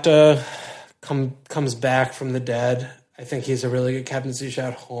Morata comes back from the dead, I think he's a really good captaincy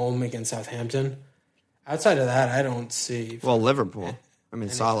shot home against Southampton. Outside of that, I don't see... Well, Liverpool. I mean,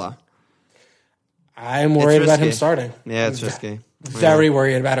 Salah. I'm worried about him starting. Yeah, it's risky. Very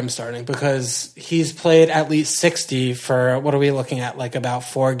worried about him starting because he's played at least 60 for, what are we looking at, about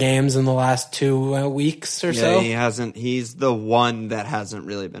 4 games in the last 2 weeks or so? Yeah, he hasn't... He's the one that hasn't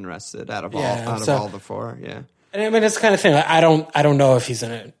really been rested out of all the 4, yeah. And I mean, it's the kind of thing. I don't know if he's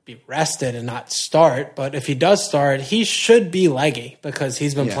going to be rested and not start, but if he does start, he should be leggy because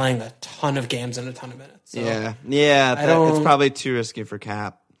he's been playing a ton of games and a ton of minutes. So it's probably too risky for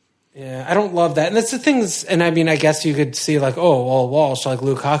Cap. Yeah, I don't love that. And that's the things. And I mean, I guess you could see Walsh,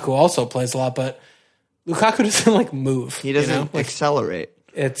 Lukaku also plays a lot, but Lukaku doesn't move. He doesn't accelerate.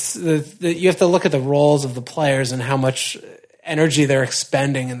 It's you have to look at the roles of the players and how much energy they're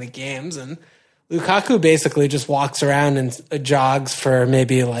expending in the games and. Lukaku basically just walks around and jogs for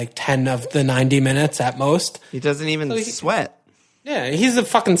maybe 10 of the 90 minutes at most. He doesn't even sweat. Yeah, he's a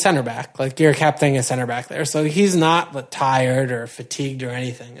fucking center back. Like, you're captaining a center back there. So he's not tired or fatigued or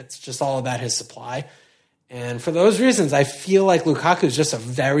anything. It's just all about his supply. And for those reasons, I feel like Lukaku is just a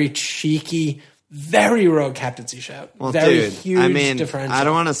very cheeky, very rogue captaincy shout. Well, very dude, huge differential. I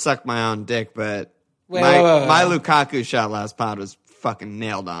don't want to suck my own dick, but Wait. my Lukaku shot last pod was fucking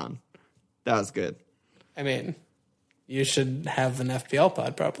nailed on. That was good. I mean, you should have an FPL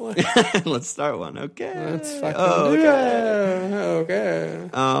pod probably. Let's start one. Okay. Let's fucking okay. Okay.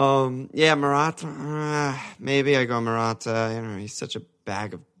 Yeah, Morata. Maybe I go Morata. You know, he's such a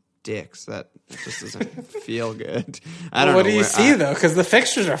bag of dicks that it just doesn't feel good. I don't know. What do you see though? Because the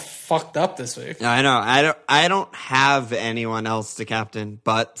fixtures are fucked up this week. I know. I don't have anyone else to captain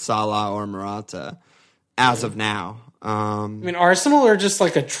but Salah or Morata as of now. I mean, Arsenal are just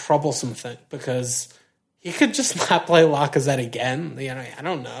like a troublesome thing because he could just not play Lacazette again. You know, I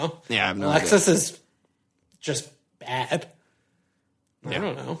don't know. Yeah, I have no Alexis is just bad. I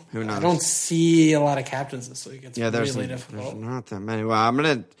don't know. Who knows? I don't see a lot of captains this week. It's there's really difficult. There's not that many. Well, I'm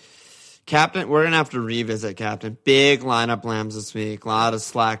gonna captain. We're gonna have to revisit captain. Big lineup lambs this week. A lot of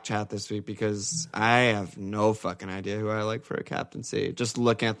Slack chat this week because I have no fucking idea who I like for a captaincy. Just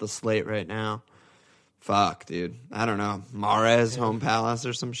looking at the slate right now. Fuck, dude. I don't know. Mahrez, Home Palace,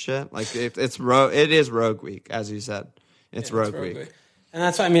 or some shit. Like it is Rogue Week, as you said. It's Rogue Week, and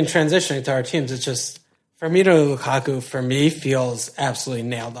that's why I mean transitioning to our teams. It's just Firmino Lukaku for me feels absolutely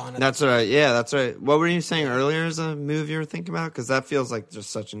nailed on. That's right. Yeah, that's right. What were you saying earlier? Is a move you were thinking about? Because that feels like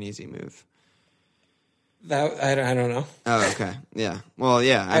just such an easy move. That I don't know. Oh, okay. Yeah. Well,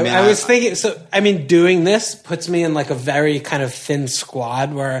 yeah. I was thinking. So I mean, doing this puts me in like a very kind of thin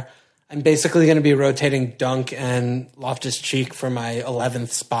squad where I'm basically going to be rotating Dunk and Loftus-Cheek for my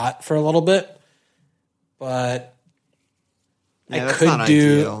 11th spot for a little bit. But yeah, I could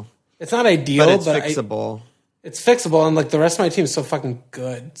do. Ideal. It's not ideal, but it's fixable. It's fixable, and like the rest of my team is so fucking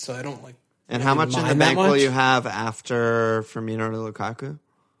good, so I don't like. And how much in the bank will you have after Firmino to Lukaku?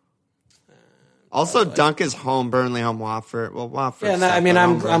 Also, Dunk is home, Burnley home, Watford. Well, Watford. Yeah, I mean,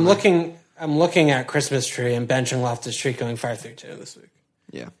 I'm looking at Christmas tree and benching Loftus-Cheek going 5-3-2 this week.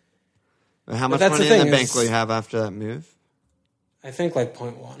 Yeah. How much money in the bank will you have after that move? I think like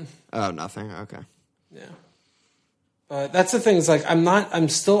 0.1. Oh, nothing. Okay. Yeah. But that's the thing is like I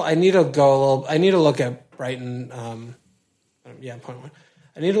need to go a little. I need to look at Brighton. 0.1.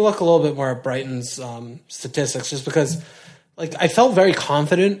 I need to look a little bit more at Brighton's statistics just because like I felt very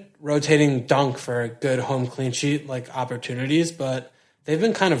confident rotating Dunk for a good home clean sheet like opportunities, but they've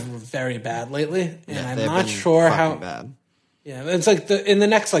been kind of very bad lately, and I'm not sure how bad. Yeah, it's like in the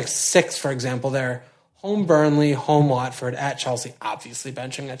next like 6, for example, they're home Burnley, home Watford, at Chelsea, obviously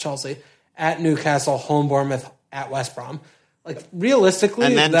benching at Chelsea, at Newcastle, home Bournemouth, at West Brom. Like realistically,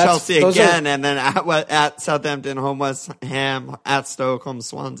 and then Chelsea again, and then at Southampton, home West Ham, at Stoke, home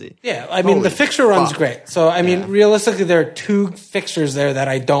Swansea. Yeah, I mean the fixture run's great. So I mean, realistically, there are 2 fixtures there that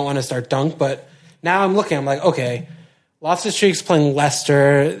I don't want to start Dunk, but now I'm looking, I'm like, okay, Loftus-Cheek's playing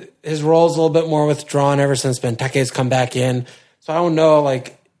Leicester. His role's a little bit more withdrawn ever since Benteke's come back in. So I don't know,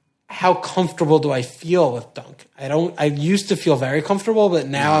 like, how comfortable do I feel with Dunk? I used to feel very comfortable, but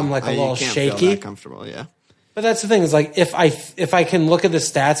now I'm like a little shaky. Feel that comfortable, yeah. But that's the thing is like if I can look at the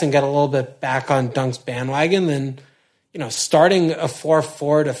stats and get a little bit back on Dunk's bandwagon, then you know starting a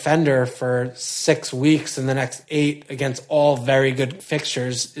 4-4 defender for 6 weeks in the next 8 against all very good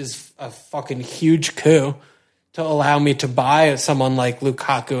fixtures is a fucking huge coup to allow me to buy someone like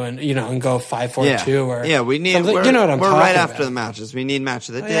Lukaku and go 5-4-2 or we need something. You know what I'm talking about. We're right after the matches. We need match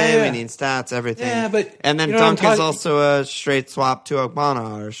of the day. We need stats, everything. Yeah, but and then Dunk is also a straight swap to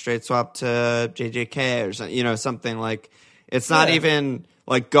Ogbonna or a straight swap to JJK or something like. It's not even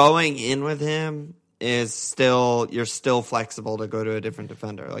like going in with him is still you're still flexible to go to a different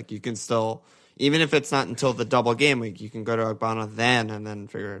defender. Like you can still even if it's not until the double game week, you can go to Ogbonna then and then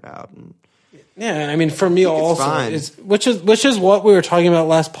figure it out. And yeah, I mean, for me also, which is what we were talking about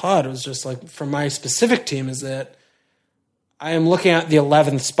last pod. It was just like for my specific team is that I am looking at the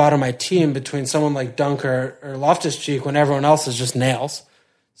 11th spot on my team between someone like Dunk or Loftus-Cheek when everyone else is just nails.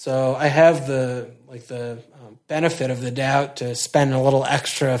 So I have the benefit of the doubt to spend a little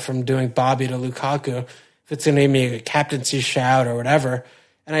extra from doing Bobby to Lukaku if it's going to give me a captaincy shout or whatever,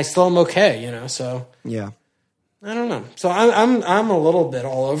 and I still am okay, So yeah. I don't know. So I'm a little bit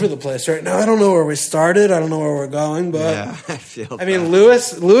all over the place right now. I don't know where we started. I don't know where we're going. But yeah, I feel. I mean,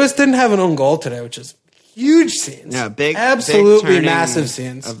 Lewis didn't have an own goal today, which is huge scenes. Yeah, absolutely big massive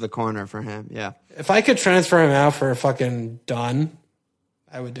scenes of the corner for him. Yeah. If I could transfer him out for a fucking Dunn,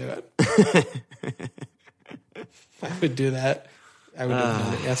 I would do it. I would do that. I would have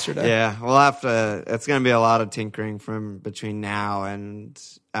done it yesterday. Yeah, we'll have to. It's going to be a lot of tinkering from between now and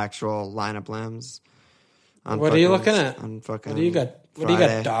actual lineup lambs. What are you looking at? What do you got? What do you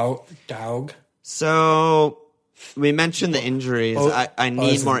got, Dog? So we mentioned the injuries. I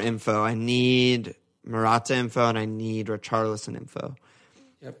need more info. I need Morata info, and I need Richarlison info.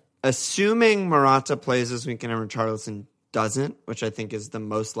 Yep. Assuming Morata plays this weekend and Richarlison doesn't, which I think is the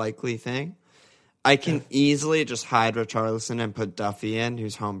most likely thing, I can easily just hide Richarlison and put Duffy in,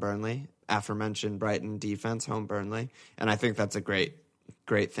 who's home Burnley. Aforementioned Brighton defense, home Burnley. And I think that's a great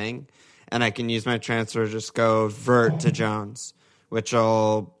thing. And I can use my transfer to just go Vert to Jones, which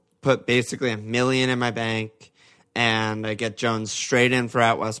will put basically $1 million in my bank. And I get Jones straight in for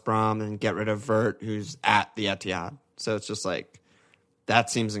at West Brom and get rid of Vert, who's at the Etihad. So it's just like, that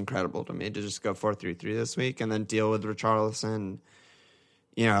seems incredible to me to just go 4-3-3 this week and then deal with Richarlison,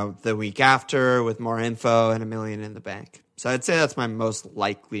 the week after with more info and $1 million in the bank. So I'd say that's my most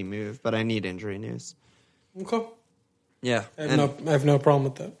likely move, but I need injury news. Okay. Yeah. I have no problem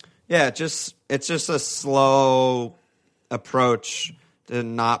with that. Yeah, it's just a slow approach to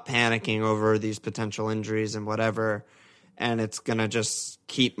not panicking over these potential injuries and whatever. And it's going to just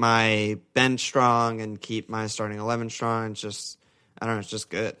keep my bench strong and keep my starting 11 strong. It's just, I don't know, it's just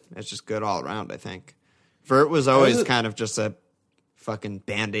good. It's just good all around, I think. Vert was always kind of just a fucking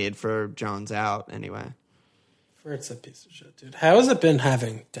Band-Aid for Jones out anyway. Vert's a piece of shit, dude. How has it been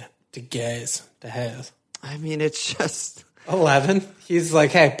having De Gea? I mean, it's just 11. He's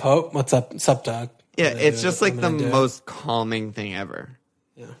like, hey, Pope, what's up, dog? Yeah, it's just like the most calming thing ever.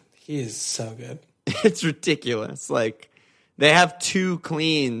 Yeah, he is so good. It's ridiculous. Like, they have 2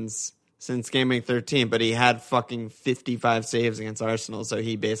 cleans since game week 13, but he had fucking 55 saves against Arsenal, so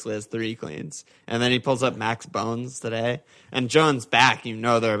he basically has 3 cleans. And then he pulls up Max Bones today. And Jones back,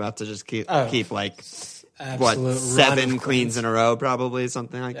 they're about to just keep like, 7 cleans in a row, probably,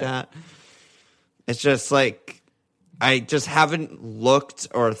 something like that. It's just like, I just haven't looked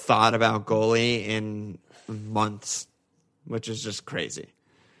or thought about goalie in months, which is just crazy.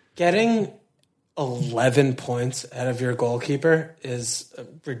 Getting 11 points out of your goalkeeper is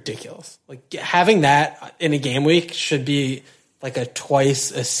ridiculous. Like, having that in a game week should be like a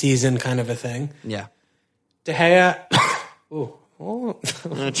twice a season kind of a thing. Yeah. De Gea,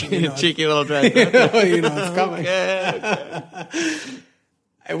 cheeky little drag. It's coming. Okay.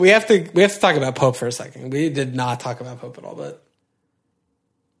 We have to talk about Pope for a second. We did not talk about Pope at all, but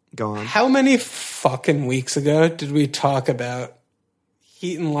go on. How many fucking weeks ago did we talk about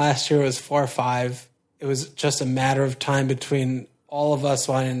Heaton last year was 4-5? It was just a matter of time between all of us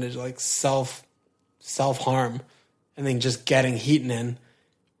wanting to like self-harm and then just getting Heaton in.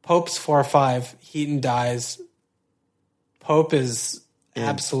 Pope's 4-5. Heaton dies. Pope is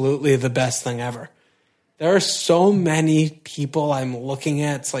absolutely the best thing ever. There are so many people I'm looking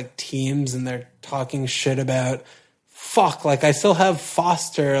at, it's like teams, and they're talking shit about, like, I still have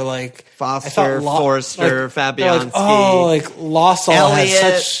Foster, Forster, Fabianski. Lawsall Elliott,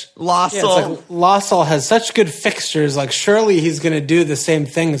 has such... Lawsall has such good fixtures, surely he's going to do the same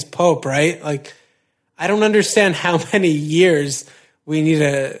thing as Pope, right? I don't understand how many years we need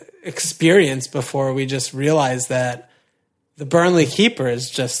to experience before we just realize that the Burnley keeper is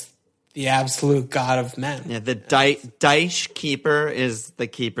just the absolute god of men. Yeah, the Dyche keeper is the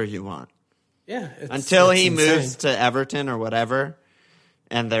keeper you want. Yeah. Until he moves to Everton or whatever,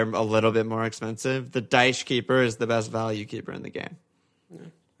 and they're a little bit more expensive, the Dyche keeper is the best value keeper in the game.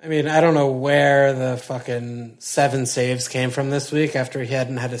 I mean, I don't know where the fucking 7 saves came from this week after he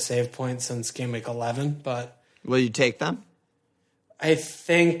hadn't had a save point since game week 11, but... Will you take them? I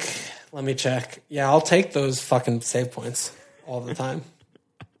think... Let me check. Yeah, I'll take those fucking save points all the time.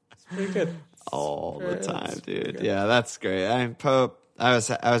 Pretty good. All the time, dude. Yeah, that's great. Pope, I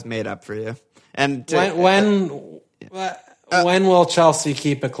was made up for you. And when will Chelsea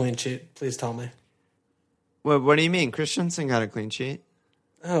keep a clean sheet? Please tell me. What do you mean? Christensen got a clean sheet.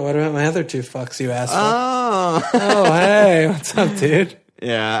 Oh, what about my other 2 fucks you asked for? Oh, hey, what's up, dude?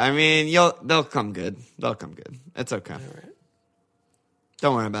 Yeah, I mean, they'll come good. They'll come good. It's okay. All right.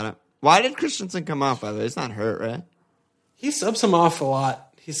 Don't worry about it. Why did Christensen come off, by the way? He's not hurt, right? He subs him off a lot.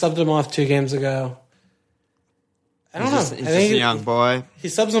 He subbed him off 2 games ago. I don't know. He's just a young boy. He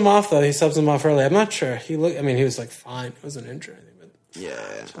subs him off, though. He subs him off early. I'm not sure. He was fine. It was an injury, I think. But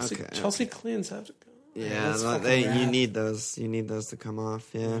yeah, Chelsea cleans have to go. Yeah, you need those. You need those to come off.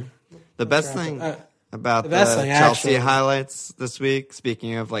 Yeah. The best thing about the Chelsea highlights this week,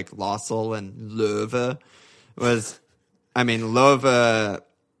 speaking of Lawsall and Löwe, was, Löwe.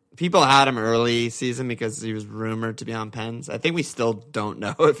 People had him early season because he was rumored to be on pens. I think we still don't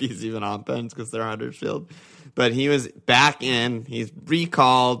know if he's even on pens because they're Huddersfield. But he was back in. He's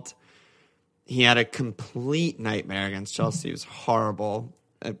recalled. He had a complete nightmare against Chelsea. It was horrible.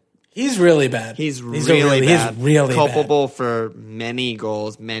 He's really bad. He's really bad. He's really culpable for many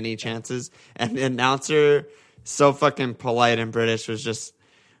goals, many chances. And the announcer, so fucking polite and British, he was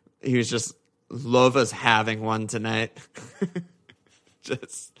just, Lova's having one tonight.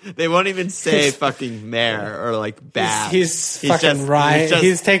 They won't even say fucking mare or like bad. He's fucking Ryan.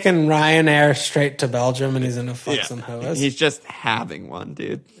 He's taking Ryanair straight to Belgium and he's gonna fuck some hoes. He's just having one,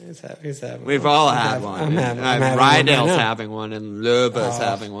 dude. He's having. We've all had one. I'm having Rydell's one having one, and Lova's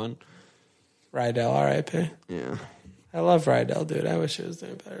having one. Rydell, R.I.P. Yeah, I love Rydell, dude. I wish he was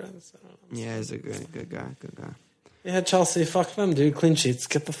doing better. Yeah, he's a good guy. Good guy. Yeah, Chelsea, fuck them, dude. Clean sheets.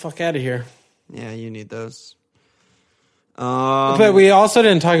 Get the fuck out of here. Yeah, you need those. But we also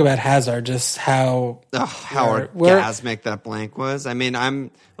didn't talk about Hazard, just how orgasmic that blank was. I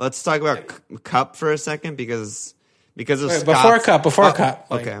mean, let's talk about Cup for a second because of before Cup.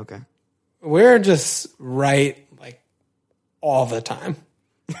 Like, okay. We're just right like all the time.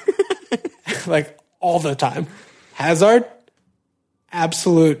 Like all the time. Hazard,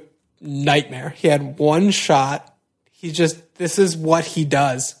 absolute nightmare. He had one shot. This is what he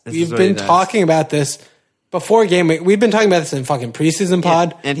does. We've been talking about this before game week. We've been talking about this in fucking preseason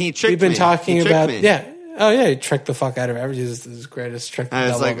pod. And he tricked me. We've been talking about me. Yeah. Oh yeah, he tricked the fuck out of everyone. This is his greatest trick. I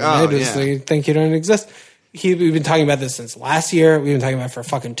was like, oh yeah. You think you don't exist. We've been talking about this since last year. We've been talking about it for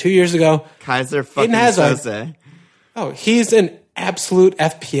fucking 2 years ago. Kaiser fucking Soze. Oh, he's an absolute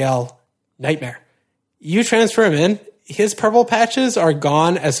FPL nightmare. You transfer him in, his purple patches are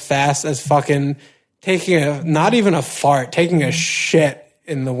gone as fast as fucking not even a fart, taking a shit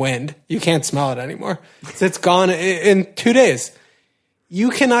in the wind. You can't smell it anymore. It's gone in 2 days. You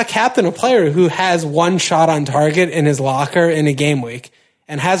cannot captain a player who has one shot on target in his locker in a game week.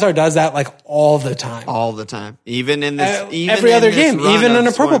 And Hazard does that like all the time. All the time. Even in this, every other game, even in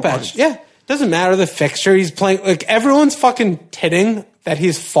a purple patch. Yeah. Doesn't matter the fixture. He's playing, like everyone's fucking titting that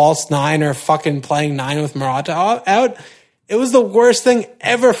he's false 9 or fucking playing 9 with Morata out. It was the worst thing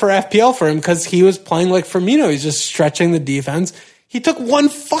ever for FPL for him because he was playing like Firmino. He's just stretching the defense. He took one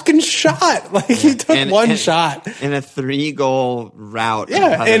fucking shot. Like he took one shot. In a 3-goal rout.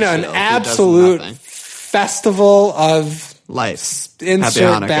 Yeah. In an absolute festival of life.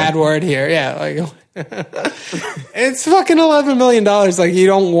 Insert bad word here. Yeah. Like it's fucking $11 million. Like you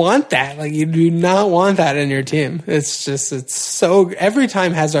don't want that. Like you do not want that in your team. It's so every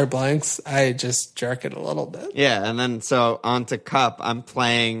time Hazard blanks, I just jerk it a little bit. Yeah, and then so on to Cup. I'm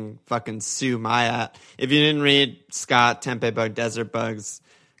playing fucking Sue Mayat. If you didn't read Scott Tempe Bug Desert Bugs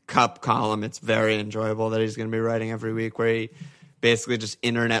Cup column, it's very enjoyable that he's going to be writing every week where he basically just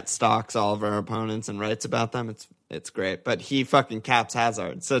internet stalks all of our opponents and writes about them. It's great. But he fucking caps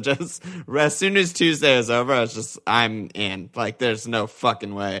Hazard. So just as soon as Tuesday is over, I'm in. Like, there's no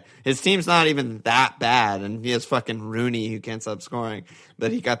fucking way. His team's not even that bad, and he has fucking Rooney who can't stop scoring.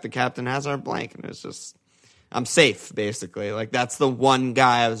 But he got the Captain Hazard blank, and it's just, I'm safe, basically. Like, that's the one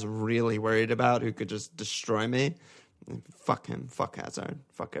guy I was really worried about who could just destroy me. Fuck him. Fuck Hazard.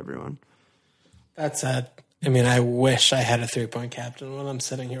 Fuck everyone. That's sad. I mean, I wish I had a 3-point captain when I'm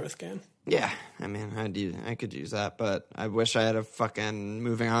sitting here with Gan. Yeah, I mean, I could use that, but I wish I had a fucking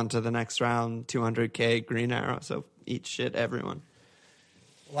moving on to the next round 200K green arrow. So eat shit, everyone.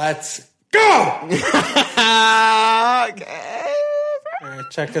 Let's go. Okay. All right,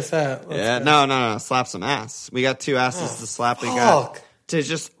 check us out. Let's go. No. Slap some ass. We got 2 asses to slap. We got to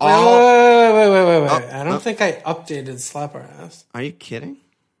just Wait. I don't think I updated slap our ass. Are you kidding?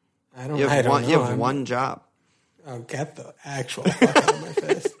 I don't. You have know. one job. Oh, get the actual fuck out of my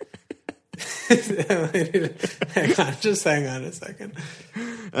face. Hang on a second.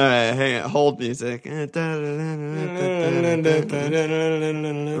 All right, hang on. Hold music. Remember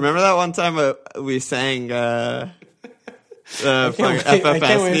that one time we sang FFS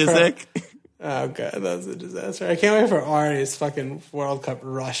music? Oh god, that was a disaster. I can't wait for Ari's fucking World Cup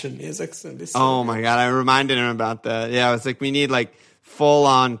Russian music. Oh my god, I reminded him about that. Yeah, I was like, we need like full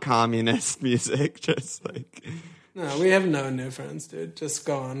on communist music, just like. No, we have no new friends, dude. Just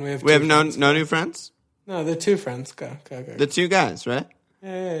go on. We have no new friends? No, they're 2 friends. Go. The 2 guys, right?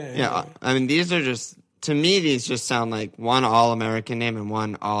 Yeah. I mean, these are just, to me, these just sound like one All-American name and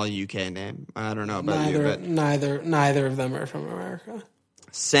one All-UK name. I don't know about you, but... Neither of them are from America.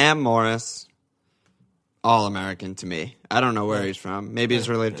 Sam Morris, All-American to me. I don't know where he's from. Maybe he's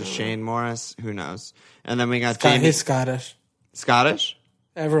related to Shane Morris. Who knows? And then we got Jamie... He's Scottish. Scottish?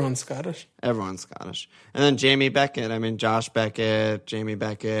 Everyone's Scottish. Everyone's Scottish. And then Jamie Beckett. I mean, Josh Beckett, Jamie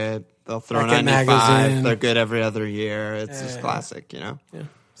Beckett. They'll throw Beckett 95. Magazine. They're good every other year. It's just classic, you know? Yeah.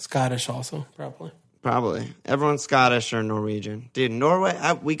 Scottish also, probably. Probably. Everyone's Scottish or Norwegian. Dude, Norway,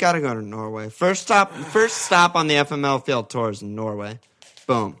 we got to go to Norway. First stop on the FML Field Tour is Norway.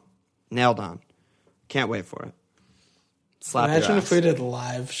 Boom. Nailed on. Can't wait for it. Slap your Imagine ass. if we did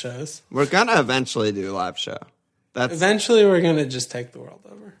live shows. We're going to eventually do a live show. Eventually, we're going to just take the world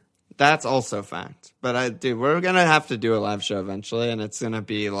over. That's also fact. But, we're going to have to do a live show eventually, and it's going to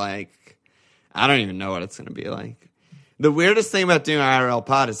be like, I don't even know what it's going to be like. The weirdest thing about doing IRL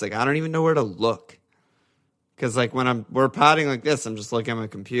pod is, like, I don't even know where to look. Because, like, when we're podding like this, I'm just looking at my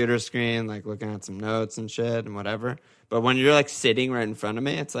computer screen, like, looking at some notes and shit and whatever. But when you're, like, sitting right in front of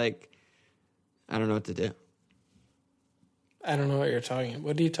me, it's like, I don't know what to do. I don't know what you're talking about.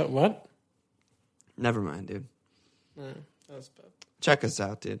 What do you talk? What? Never mind, dude. No, that was bad. Check us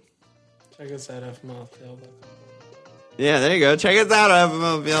out, dude. Check us out at FMLfield.com. Yeah, there you go. Check us out at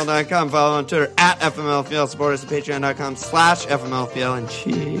FMLfield.com. Follow on Twitter at FMLfield. Support us at patreon.com/FMLfield. And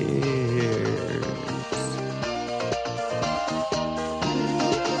cheers.